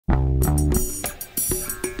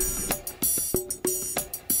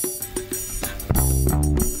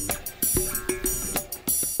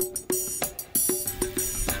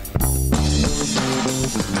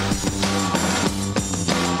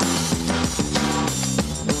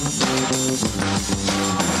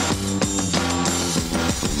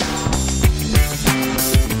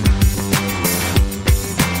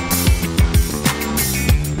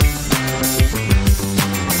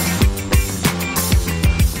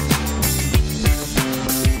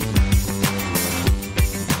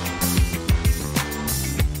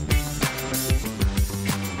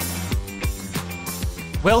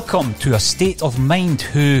Welcome to A State of Mind,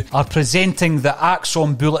 who are presenting the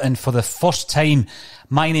ACSOM Bulletin for the first time.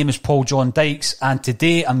 My name is Paul John Dykes, and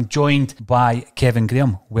today I'm joined by Kevin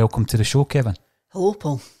Graham. Welcome to the show, Kevin. Hello,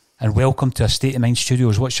 Paul. And welcome to A State of Mind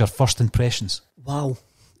Studios. What's your first impressions? Wow.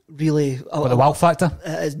 Really. Got the wow factor?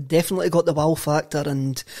 It's definitely got the wow factor,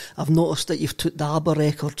 and I've noticed that you've took the ABBA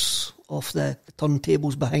records off the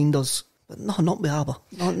turntables behind us. But no, not with ABBA.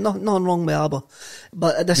 Nothing wrong with ABBA.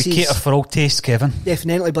 But this We is... cater for all tastes, Kevin.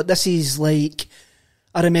 Definitely, but this is like...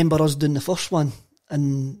 I remember us doing the first one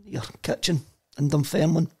in your kitchen in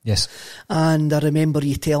Dunfermline. Yes. And I remember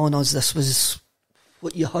you telling us this was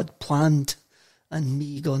what you had planned, and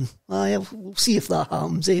me going, we'll see if that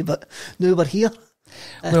happens, But now we're here.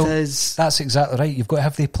 That's exactly right. You've got to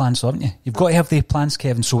have the plans, haven't you? You've got to have the plans,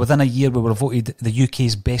 Kevin. So within a year, we were voted the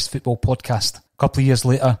UK's best football podcast. A couple of years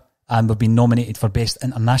later, and we've been nominated for best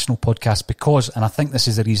international podcast because, and I think this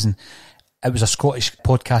is the reason, it was a Scottish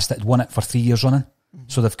podcast that had won it for 3 years running. Mm-hmm.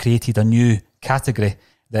 So they've created a new category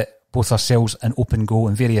that both ourselves and Open Go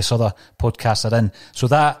and various other podcasts are in. So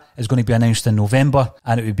that is going to be announced in November,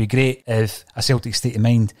 and it would be great if A Celtic State of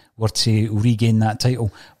Mind were to regain that title.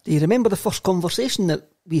 Do you remember the first conversation that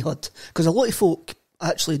we had? Because a lot of folk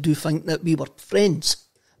actually do think that we were friends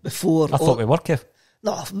before. I thought we were, Kev.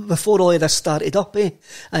 No, before all of this started up,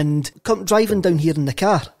 And driving down here in the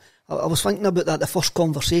car, I was thinking about that, the first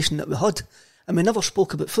conversation that we had, and we never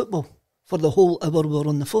spoke about football for the whole hour we were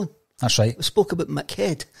on the phone. That's right. We spoke about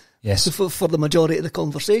McHead. Yes. For the majority of the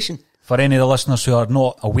conversation. For any of the listeners who are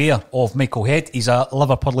not aware of Michael Head, he's a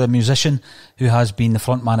Liverpudlian musician who has been the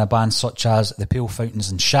frontman of bands such as the Pale Fountains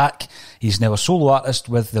and Shack. He's now a solo artist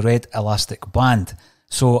with the Red Elastic Band.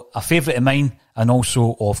 So a favourite of mine and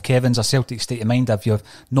also of Kevin's, A Celtic State of Mind, if you've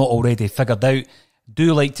not already figured out,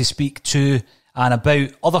 do like to speak to and about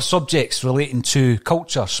other subjects relating to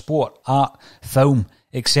culture, sport, art, film,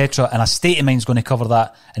 etc. And A State of Mind's going to cover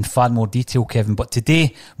that in far more detail, Kevin. But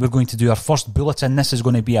today we're going to do our first bulletin. This is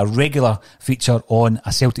going to be a regular feature on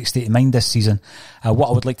A Celtic State of Mind this season. What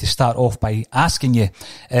I would like to start off by asking you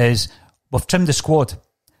is, we've trimmed the squad.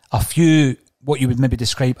 A few, what you would maybe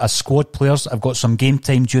describe as squad players, have got some game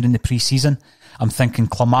time during the pre-season. I'm thinking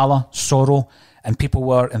Klimala, Soro, and people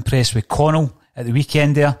were impressed with Connell at the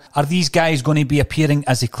weekend there. Are these guys going to be appearing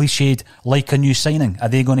as a cliched like a new signing? Are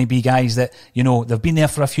they going to be guys that, you know, they've been there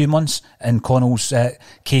for a few months, in Connell's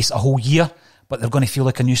case a whole year, but they're going to feel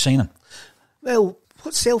like a new signing? Well,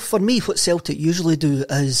 what Celtic usually do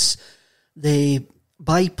is they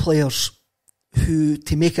buy players who,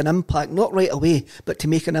 to make an impact, not right away, but to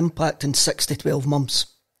make an impact in 6 to 12 months.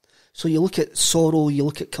 So you look at Soro, you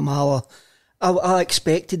look at Klimala. I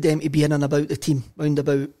expected them to be in and about the team round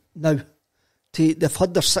about now. They've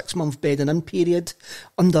had their 6-month bedding in period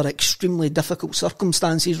under extremely difficult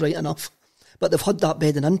circumstances, right enough. But they've had that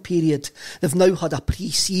bedding in period. They've now had a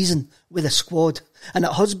pre-season with a squad. And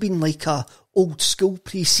it has been like a old school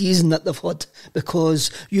pre-season that they've had,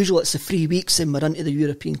 because usually it's the 3 weeks and we're into the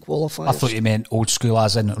European qualifiers. I thought you meant old school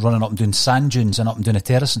as in running up and doing sand dunes and up and doing a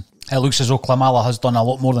terracing. It looks as though Klimala has done a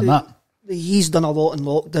lot more than that. He's done a lot in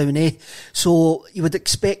lockdown, So you would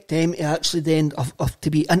expect them to actually then to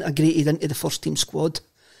be integrated into the first team squad.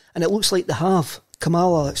 And it looks like they have.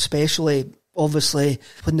 Klimala especially, obviously,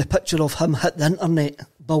 when the picture of him hit the internet,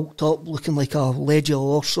 bulked up, looking like a Legio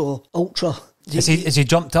Orso Ultra. Is he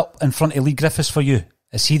jumped up in front of Lee Griffiths for you?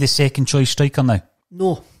 Is he the second choice striker now?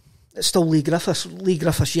 No, it's still Lee Griffiths. Lee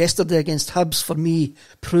Griffiths yesterday against Hibs, for me,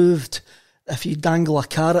 proved if you dangle a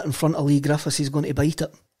carrot in front of Lee Griffiths, he's going to bite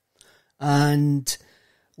it. And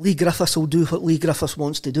Lee Griffiths will do what Lee Griffiths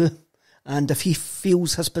wants to do. And if he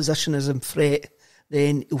feels his position is in threat,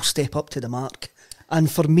 then he'll step up to the mark.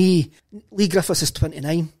 And for me, Lee Griffiths is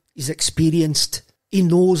 29. He's experienced. He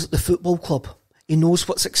knows the football club. He knows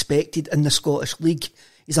what's expected in the Scottish League.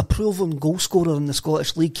 He's a proven goal scorer in the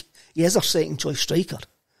Scottish League. He is our second choice striker.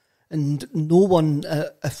 And no one,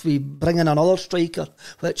 if we bring in another striker,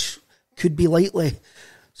 which could be likely,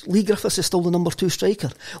 Lee Griffiths is still the number 2 striker.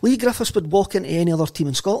 Lee Griffiths would walk into any other team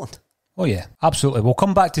in Scotland. Oh yeah, absolutely. We'll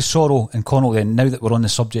come back to Soro and Connell then, now that we're on the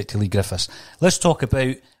subject of Lee Griffiths. Let's talk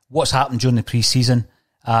about what's happened during the pre-season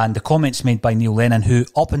and the comments made by Neil Lennon, who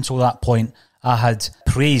up until that point I had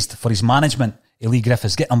praised for his management of Lee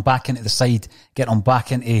Griffiths, getting him back into the side, getting him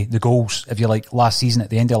back into the goals, if you like, last season, at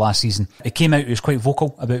the end of last season. It came out, he was quite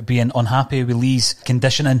vocal about being unhappy with Lee's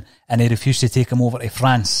conditioning and he refused to take him over to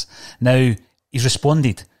France. Now, he's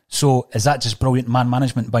responded. So is that just brilliant man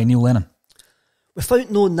management by Neil Lennon?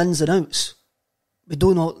 Without knowing the ins and outs, we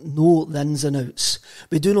do not know the ins and outs.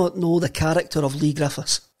 We do not know the character of Lee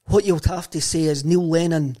Griffiths. What you would have to say is Neil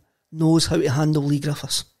Lennon knows how to handle Lee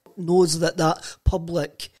Griffiths. knows that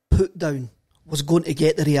public put down was going to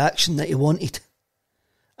get the reaction that he wanted.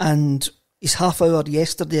 And his half hour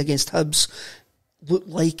yesterday against Hibs looked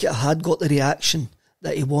like it had got the reaction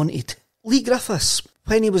that he wanted. Lee Griffiths,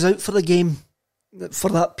 when he was out for the game, for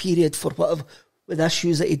that period, for whatever, with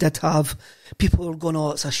issues that he did have, people were going,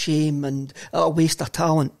 oh, it's a shame and a waste of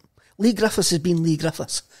talent. Lee Griffiths has been Lee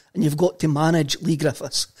Griffiths, and you've got to manage Lee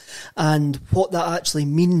Griffiths. And what that actually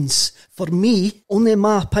means, for me, only in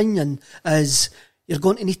my opinion, is you're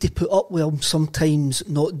going to need to put up with him sometimes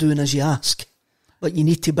not doing as you ask. But you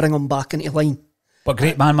need to bring him back into line. But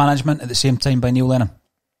great man management at the same time by Neil Lennon.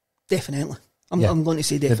 Definitely. I'm going to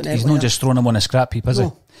say definitely. He's not just throwing him on a scrap heap, is he?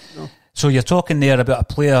 No. So you're talking there about a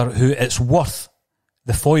player who it's worth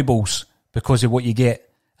the foibles because of what you get.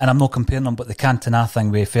 And I'm not comparing him, but the Cantona thing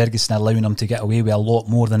with Ferguson allowing him to get away with a lot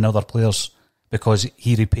more than other players because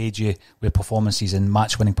he repaid you with performances and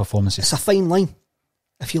match-winning performances. It's a fine line.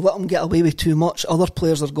 If you let him get away with too much, other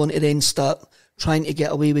players are going to then start trying to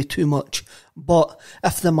get away with too much. But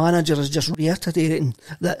if the manager is just reiterating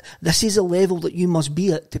that this is a level that you must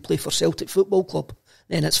be at to play for Celtic Football Club,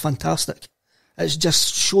 then it's fantastic. It's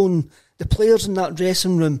just shown the players in that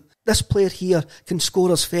dressing room, this player here can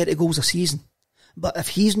score us 30 goals a season. But if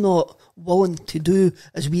he's not willing to do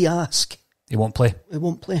as we ask, he won't play. He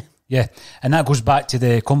won't play. Yeah, and that goes back to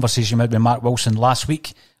the conversation we had with Mark Wilson last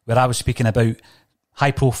week, where I was speaking about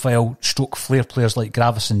high-profile stroke flair players like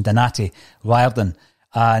Gravison, Donati, Riordan,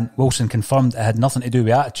 and Wilson confirmed it had nothing to do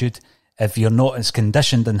with attitude. If you're not as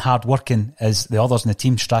conditioned and hard-working as the others in the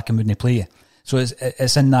team, Strachan wouldn't play you. So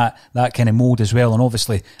it's in that kind of mould as well, and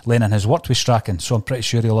obviously Lennon has worked with Strachan, so I'm pretty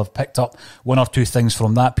sure he'll have picked up one or two things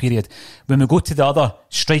from that period. When we go to the other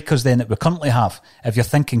strikers then that we currently have, if you're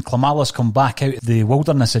thinking Klimala's come back out of the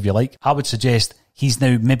wilderness, if you like, I would suggest he's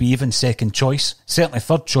now maybe even second choice, certainly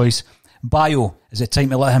third choice. Bayo, is it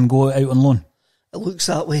time to let him go out on loan? It looks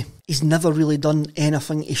that way. He's never really done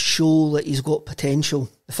anything to show that he's got potential.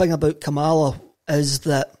 The thing about Klimala is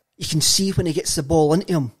that you can see when he gets the ball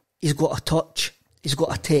into him, he's got a touch, he's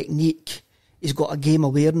got a technique, he's got a game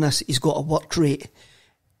awareness, he's got a work rate.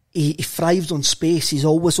 He thrives on space, he's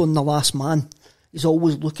always on the last man. He's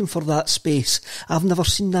always looking for that space. I've never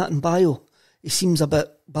seen that in Bayo.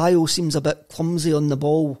 Bayo seems a bit clumsy on the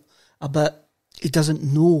ball, he doesn't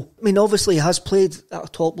know. I mean, obviously he has played at a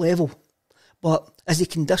top level, but is he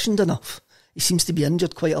conditioned enough? He seems to be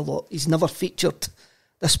injured quite a lot. He's never featured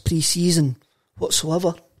this pre-season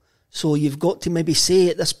whatsoever. So you've got to maybe say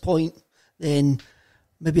at this point, then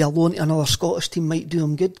maybe a loan to another Scottish team might do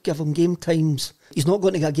him good, give him game times. He's not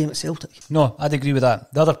going to get a game at Celtic. No, I'd agree with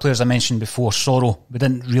that. The other players I mentioned before, Sorrow, we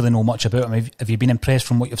didn't really know much about him. Have you been impressed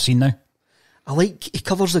from what you've seen now? I like he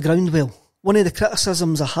covers the ground well. One of the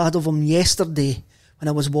criticisms I had of him yesterday when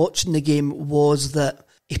I was watching the game was that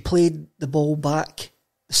he played the ball back.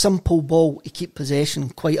 The simple ball, he kept possession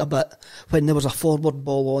quite a bit when there was a forward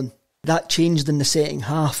ball on. That changed in the second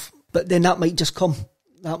half. But then that might just come.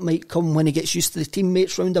 That might come when he gets used to the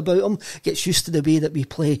teammates round about him, gets used to the way that we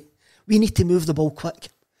play. We need to move the ball quick.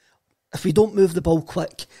 If we don't move the ball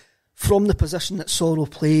quick, from the position that Sorrow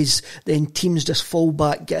plays, then teams just fall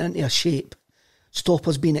back, get into a shape. Stop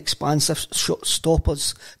us being expansive, stop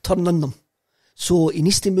us turning them. So he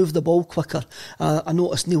needs to move the ball quicker. I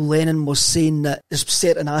noticed Neil Lennon was saying that there's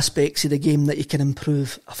certain aspects of the game that he can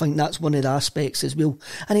improve. I think that's one of the aspects as well.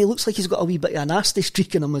 And he looks like he's got a wee bit of a nasty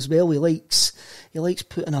streak in him as well. He likes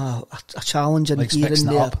putting a challenge in here and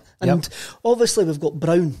there. Yep. And obviously we've got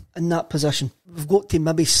Brown in that position. We've got to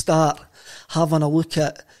maybe start having a look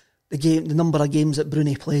at the number of games that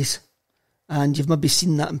Bruni plays. And you've maybe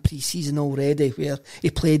seen that in pre-season already, where he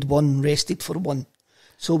played one, rested for one.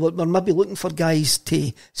 So we're maybe looking for guys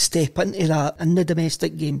to step into that in the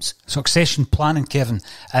domestic games. Succession planning, Kevin.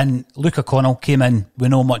 And Luke O'Connell came in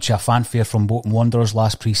with not much of a fanfare from Bolton Wanderers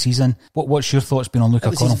last pre-season. What's your thoughts been on Luke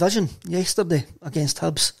O'Connell? It was his vision yesterday against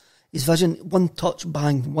Hibs. His vision, one touch,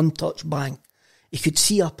 bang. He could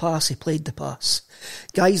see a pass, he played the pass.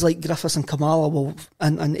 Guys like Griffiths and Klimala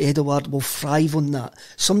and Edouard will thrive on that.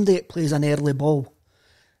 Somebody that plays an early ball.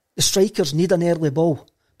 The strikers need an early ball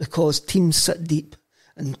because teams sit deep.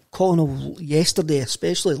 And Connell yesterday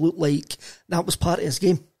especially looked like that was part of his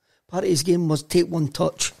game. Part of his game was take one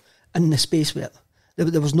touch in the space with it.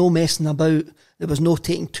 There was no messing about. There was no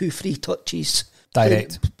taking 2 free touches.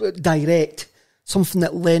 Direct. Something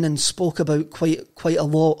that Lennon spoke about quite a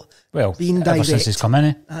lot. Well, being ever direct. Since he's come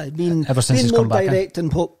in, ever since he's come back in. Being more direct than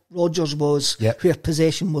what Rodgers was, where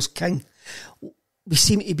possession was king. We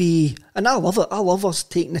seem to be, and I love it. I love us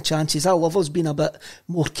taking the chances. I love us being a bit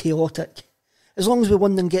more chaotic. as long as we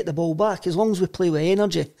win and get the ball back, as long as we play with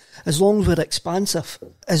energy, as long as we're expansive,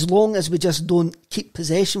 as long as we just don't keep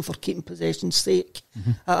possession for keeping possession's sake.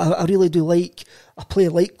 I really do like a player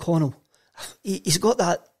like Connell. He's got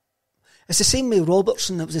that. It's the same with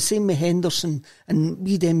Robertson, it was the same with Henderson and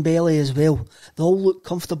Dembele as well. They all look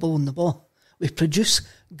comfortable on the ball. We produce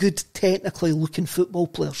good, technically looking football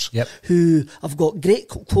players who have got great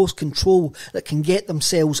close control that can get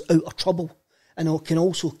themselves out of trouble and can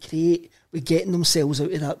also create with getting themselves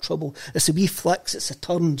out of that trouble. It's the wee flicks, it's the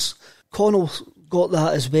turns. Connell's got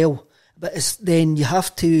that as well. But then you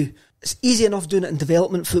have to... It's easy enough doing it in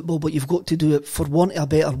development football, but you've got to do it, for want of a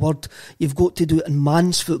better word, you've got to do it in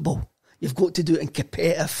man's football. You've got to do it in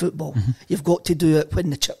competitive football. You've got to do it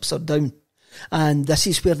when the chips are down. And this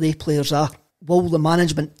is where the players are. Will the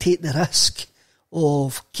management take the risk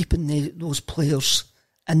of keeping those players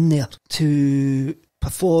in there to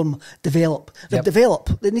perform, develop?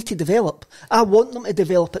 They need to develop. I want them to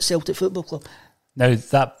develop at Celtic Football Club. Now,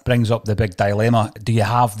 that brings up the big dilemma. Do you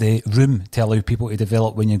have the room to allow people to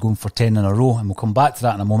develop when you're going for 10 in a row? And we'll come back to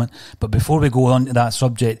that in a moment. But before we go on to that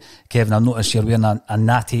subject, Kevin, I noticed you're wearing a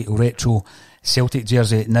natty retro Celtic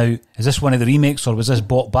jersey. Now, is this one of the remakes or was this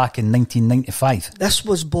bought back in 1995? This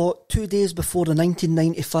was bought 2 days before the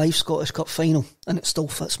 1995 Scottish Cup final, and it still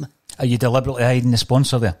fits me. Are you deliberately hiding the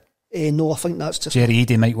sponsor there? No, I think that's just... Jerry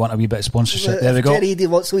Eady might want a wee bit of sponsorship. There we go. Jerry Eady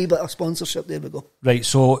wants a wee bit of sponsorship. There we go. Right,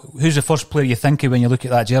 so who's the first player you think of when you look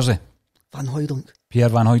at that jersey? Van Hooijdonk. Pierre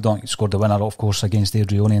Van Hooijdonk scored the winner, of course, against the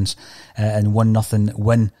Adrionians in 1-0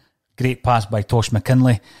 win. Great pass by Tosh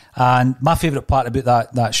McKinley. And my favourite part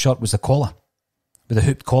about that shirt was the collar, with the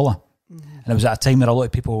hooped collar. And it was at a time where a lot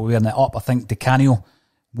of people were wearing it up. I think Di Canio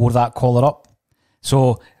wore that collar up.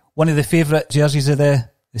 So one of the favourite jerseys of the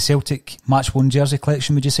Celtic match-worn jersey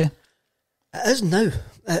collection, would you say? It is now.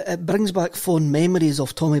 It brings back fond memories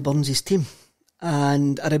of Tommy Burns' team.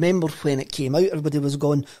 And I remember when it came out, everybody was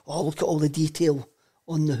going, oh, look at all the detail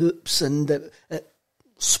on the hoops and it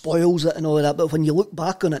spoils it and all of that. But when you look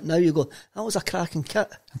back on it now, you go, that was a cracking kit.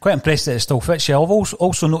 I'm quite impressed that it still fits you. I've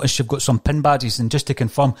also noticed you've got some pin badges, and just to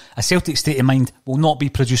confirm, a Celtic State of Mind will not be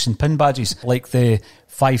producing pin badges like the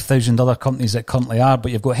 5,000 other companies that currently are,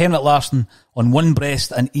 but you've got Henrik Larsson on one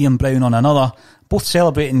breast and Ian Brown on another, both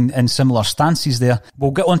celebrating in similar stances there.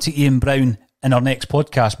 We'll get on to Ian Brown in our next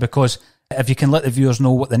podcast, because if you can let the viewers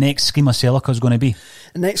know what the next Screamer Celica is going to be.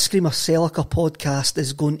 The next Screamer Celica podcast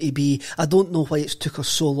is going to be, I don't know why it's took us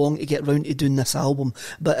so long to get round to doing this album,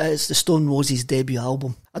 but it's the Stone Roses debut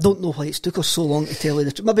album. I don't know why it's took us so long to tell you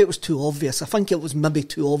the truth. Maybe it was too obvious. I think it was maybe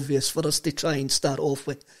too obvious for us to try and start off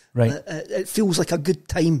with. Right. It feels like a good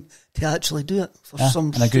time to actually do it.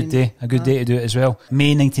 And a good day to do it as well.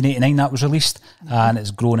 May 1989 that was released, and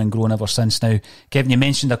it's grown and grown ever since now. Kevin, you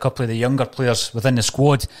mentioned a couple of the younger players within the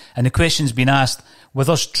squad, and the question's been asked, with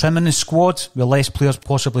us trimming the squad, with less players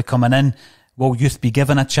possibly coming in, will youth be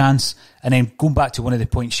given a chance? And then going back to one of the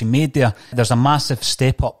points you made there, there's a massive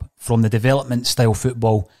step up from the development style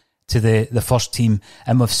football to the first team,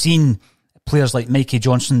 and we've seen players like Mikey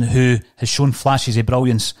Johnson, who has shown flashes of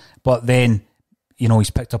brilliance, but then, you know, he's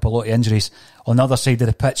picked up a lot of injuries. On the other side of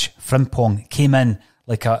the pitch, Frimpong came in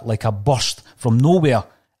like a burst from nowhere,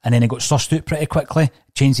 and then he got sussed out pretty quickly,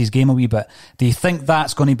 changed his game a wee bit. Do you think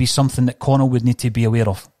that's going to be something that Connell would need to be aware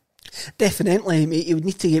of? Definitely, we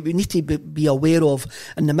need to be aware of,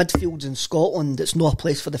 in the midfields in Scotland, it's not a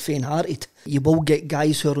place for the faint-hearted. You will get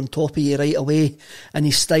guys who are on top of you right away, and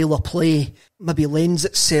his style of play maybe lends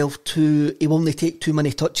itself to, he will only take too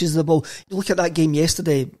many touches of the ball. You look at that game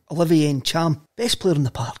yesterday, Olivier Ncham, best player in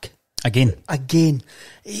the park. Again.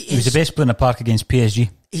 He was the best player in the park against PSG.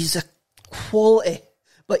 He's a quality,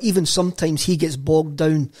 but even sometimes he gets bogged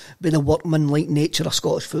down by the workman-like nature of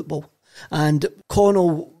Scottish football. And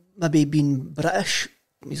Connell, maybe being British,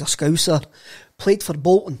 he's a Scouser, played for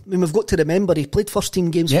Bolton. I mean, we've got to remember he played first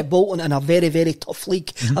team games for Bolton in a very, very tough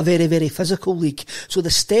league, a very, very physical league. So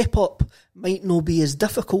the step up might not be as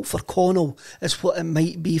difficult for Connell as what it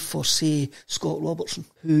might be for, say, Scott Robertson.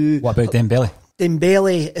 What about Dembele?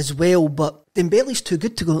 Dembele as well, but Dembele's too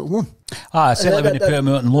good to go on loan. Certainly when you put him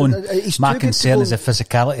out on loan. My concern is the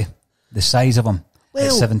physicality, the size of him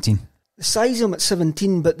at 17. The size of him at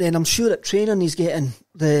 17, but then I'm sure at training he's getting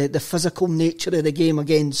the physical nature of the game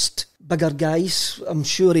against bigger guys. I'm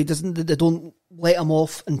sure they don't let him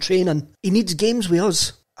off in training. He needs games with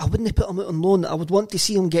us. I wouldn't put him out on loan. I would want to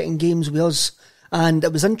see him getting games with us. And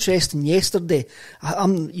it was interesting yesterday.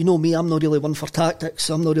 You know me, I'm not really one for tactics.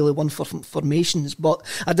 I'm not really one for formations. But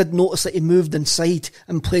I did notice that he moved inside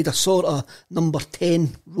and played a sort of number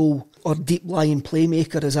 10 role, or deep lying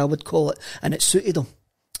playmaker, as I would call it. And it suited him.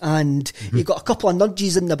 And he got a couple of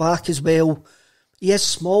nudges in the back as well. He is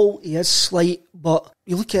small, he is slight, but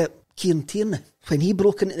you look at Kieran Tierney. When he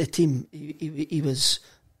broke into the team, he was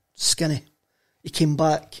skinny. He came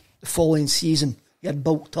back the following season, he had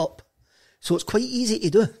bulked up. So it's quite easy to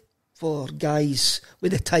do for guys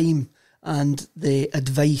with the time and the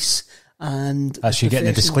advice. And you're getting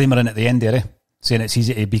a disclaimer in at the end there, eh? Saying it's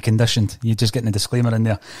easy to be conditioned. You're just getting a disclaimer in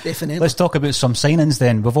there. Definitely. Let's talk about some signings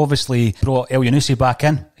then. We've obviously brought El Yunusi back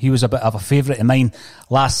in. He was a bit of a favourite of mine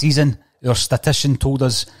last season. Our statistician told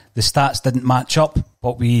us the stats didn't match up,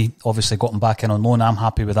 but we obviously got him back in on loan. I'm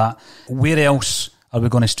happy with that. Where else are we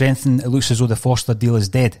going to strengthen? It looks as though the Forster deal is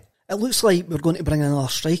dead. It looks like we're going to bring in another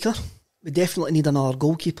striker. We definitely need another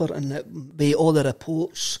goalkeeper, and by all the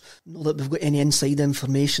reports, not that we've got any inside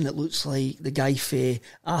information, it looks like the guy for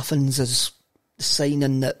Athens is the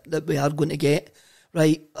signing that we are going to get.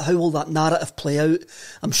 Right, how will that narrative play out?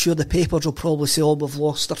 I'm sure the papers will probably say, we've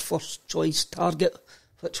lost our first choice target,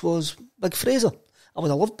 which was Big Fraser. I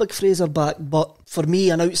would have loved Big Fraser back, but for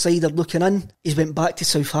me, an outsider looking in, he's went back to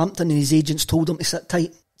Southampton and his agents told him to sit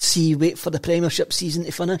tight, wait for the Premiership season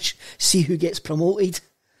to finish, see who gets promoted.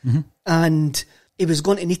 Mm-hmm. And he was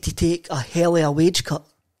going to need to take a hell of a wage cut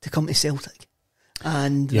to come to Celtic.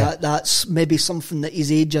 And that's maybe something that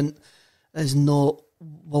his agent is not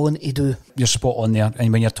willing to do. You're spot on there.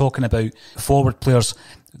 And when you're talking about forward players,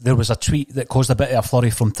 there was a tweet that caused a bit of a flurry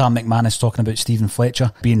from Tam McManus talking about Stephen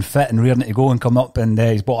Fletcher being fit and rearing to go and come up, and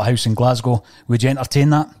he's bought a house in Glasgow. Would you entertain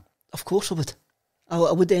that? Of course I would.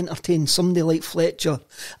 I would entertain somebody like Fletcher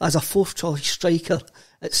as a fourth choice striker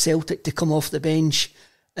at Celtic to come off the bench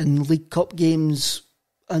in League Cup games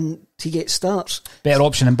and to get starts. Better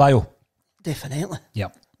option in Bio. Definitely.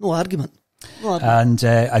 Yep. No argument. And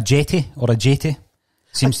a Jetty or a Jetty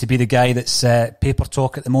seems to be the guy that's paper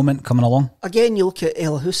talk at the moment coming along. Again, you look at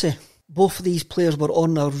El Hussein. Both of these players were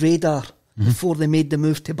on our radar before they made the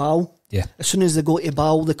move to Bal. Yeah. As soon as they go to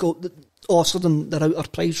Bal, all of a sudden they're out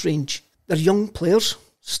of price range. They're young players,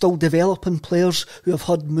 still developing players who have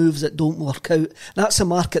had moves that don't work out. That's a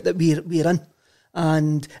market that we're in.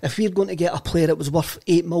 And if we're going to get a player that was worth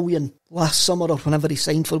 8 million last summer or whenever he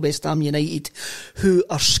signed for West Ham United, who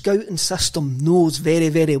our scouting system knows very,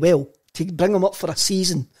 very well, to bring him up for a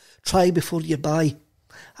season, try before you buy,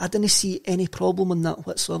 I didn't see any problem in that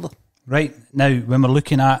whatsoever. Right, now when we're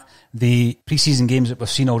looking at the pre-season games that we've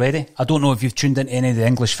seen already, I don't know if you've tuned into any of the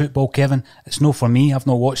English football, Kevin. It's no for me, I've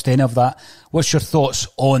not watched any of that. What's your thoughts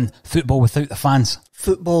on football without the fans?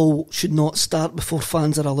 Football should not start before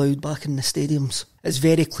fans are allowed back in the stadiums. It's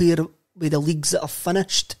very clear with the leagues that have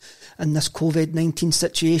finished in this COVID-19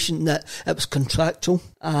 situation that it was contractual,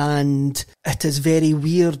 and it is very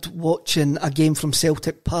weird watching a game from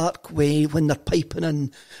Celtic Park when they're piping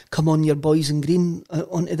in "Come on your boys in green"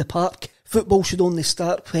 onto the park. Football should only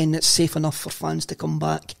start when it's safe enough for fans to come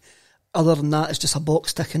back. Other than that, it's just a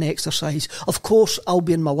box ticking exercise. Of course, I'll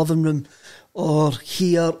be in my living room or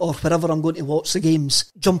here or wherever I'm going to watch the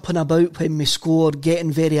games, jumping about when we score,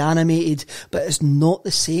 getting very animated, but it's not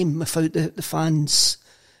the same without the fans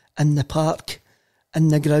in the park, in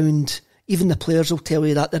the ground. Even the players will tell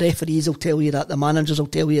you that, the referees will tell you that, the managers will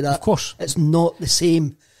tell you that. Of course. It's not the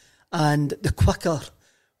same. And the quicker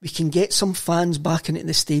we can get some fans back into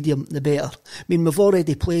the stadium, the better. I mean, we've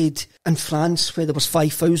already played in France where there was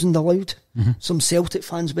 5,000 allowed. Mm-hmm. Some Celtic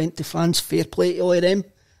fans went to France, fair play to all of them.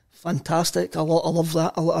 Fantastic. I love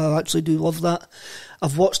that. I actually do love that.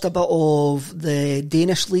 I've watched a bit of the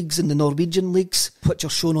Danish leagues and the Norwegian leagues, which are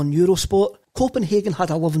shown on Eurosport. Copenhagen had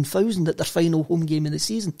 11,000 at their final home game of the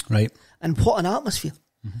season. Right. And what an atmosphere.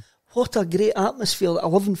 Mm-hmm. What a great atmosphere.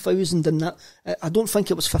 11,000 in that. I don't think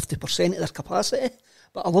it was 50% of their capacity,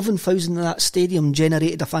 but 11,000 in that stadium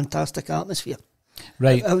generated a fantastic atmosphere.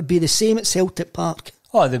 Right. It would be the same at Celtic Park.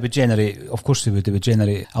 Oh, they would generate, of course they would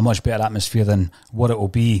generate a much better atmosphere than what it will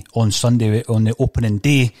be on Sunday on the opening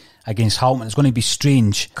day against Hamilton. It's going to be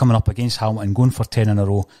strange coming up against Hamilton, going for 10 in a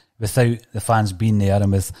row without the fans being there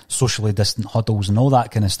and with socially distant huddles and all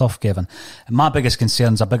that kind of stuff, Kevin. And my biggest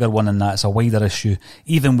concern's a bigger one than that. It's a wider issue.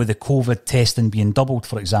 Even with the COVID testing being doubled,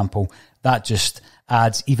 for example, that just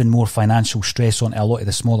adds even more financial stress onto a lot of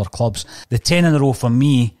the smaller clubs. The 10 in a row for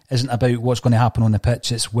me isn't about what's going to happen on the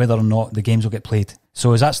pitch, it's whether or not the games will get played.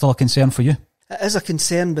 So is that still a concern for you? It is a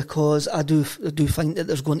concern because I do think that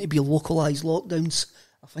there's going to be localised lockdowns.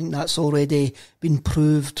 I think that's already been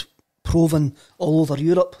proven all over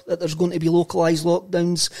Europe, that there's going to be localised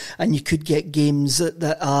lockdowns, and you could get games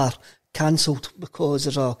that are cancelled because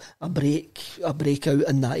there's a breakout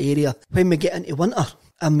in that area. When we get into winter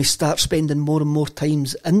and we start spending more and more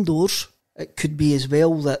times indoors, it could be as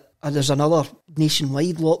well that there's another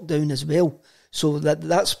nationwide lockdown as well. So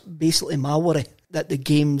that's basically my worry. that the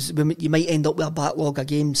games, you might end up with a backlog of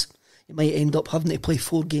games. You might end up having to play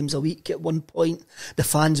 4 games a week at one point. The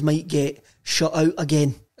fans might get shut out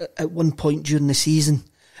again at one point during the season.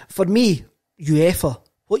 For me,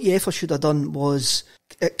 what UEFA should have done was,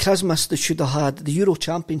 at Christmas they should have had the Euro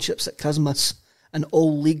Championships at Christmas, and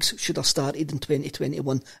all leagues should have started in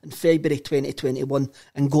 2021, in February 2021,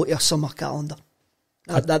 and go to a summer calendar.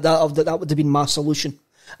 That would have been my solution.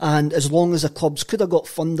 And as long as the clubs could have got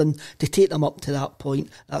funding to take them up to that point,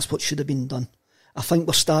 that's what should have been done. I think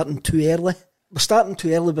we're starting too early. We're starting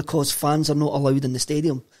too early because fans are not allowed in the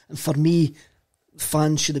stadium. And for me,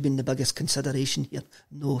 fans should have been the biggest consideration here,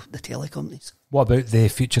 no the telecompanies. What about the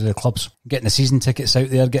future of the clubs? Getting the season tickets out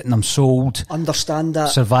there, getting them sold. Understand that.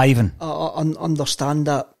 Surviving. Understand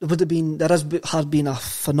that. There has been a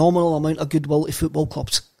phenomenal amount of goodwill to football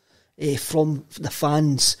clubs from the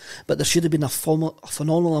fans, but there should have been a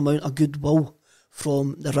phenomenal amount of goodwill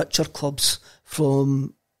from the richer clubs,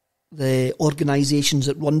 from the organisations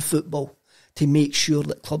that run football, to make sure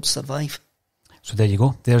that clubs survive. So there you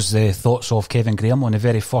go. There's the thoughts of Kevin Graham on the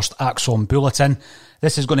very first ACSOM Bulletin.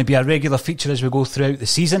 This is going to be a regular feature as we go throughout the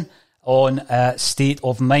season on State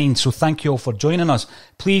of Mind. So thank you all for joining us.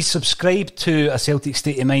 Please subscribe to A Celtic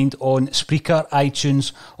State of Mind on Spreaker,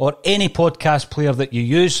 iTunes, or any podcast player that you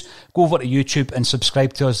use. Go over to YouTube and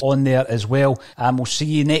subscribe to us on there as well. And we'll see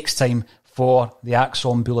you next time for the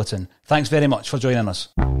ACSOM Bulletin. Thanks very much for joining us.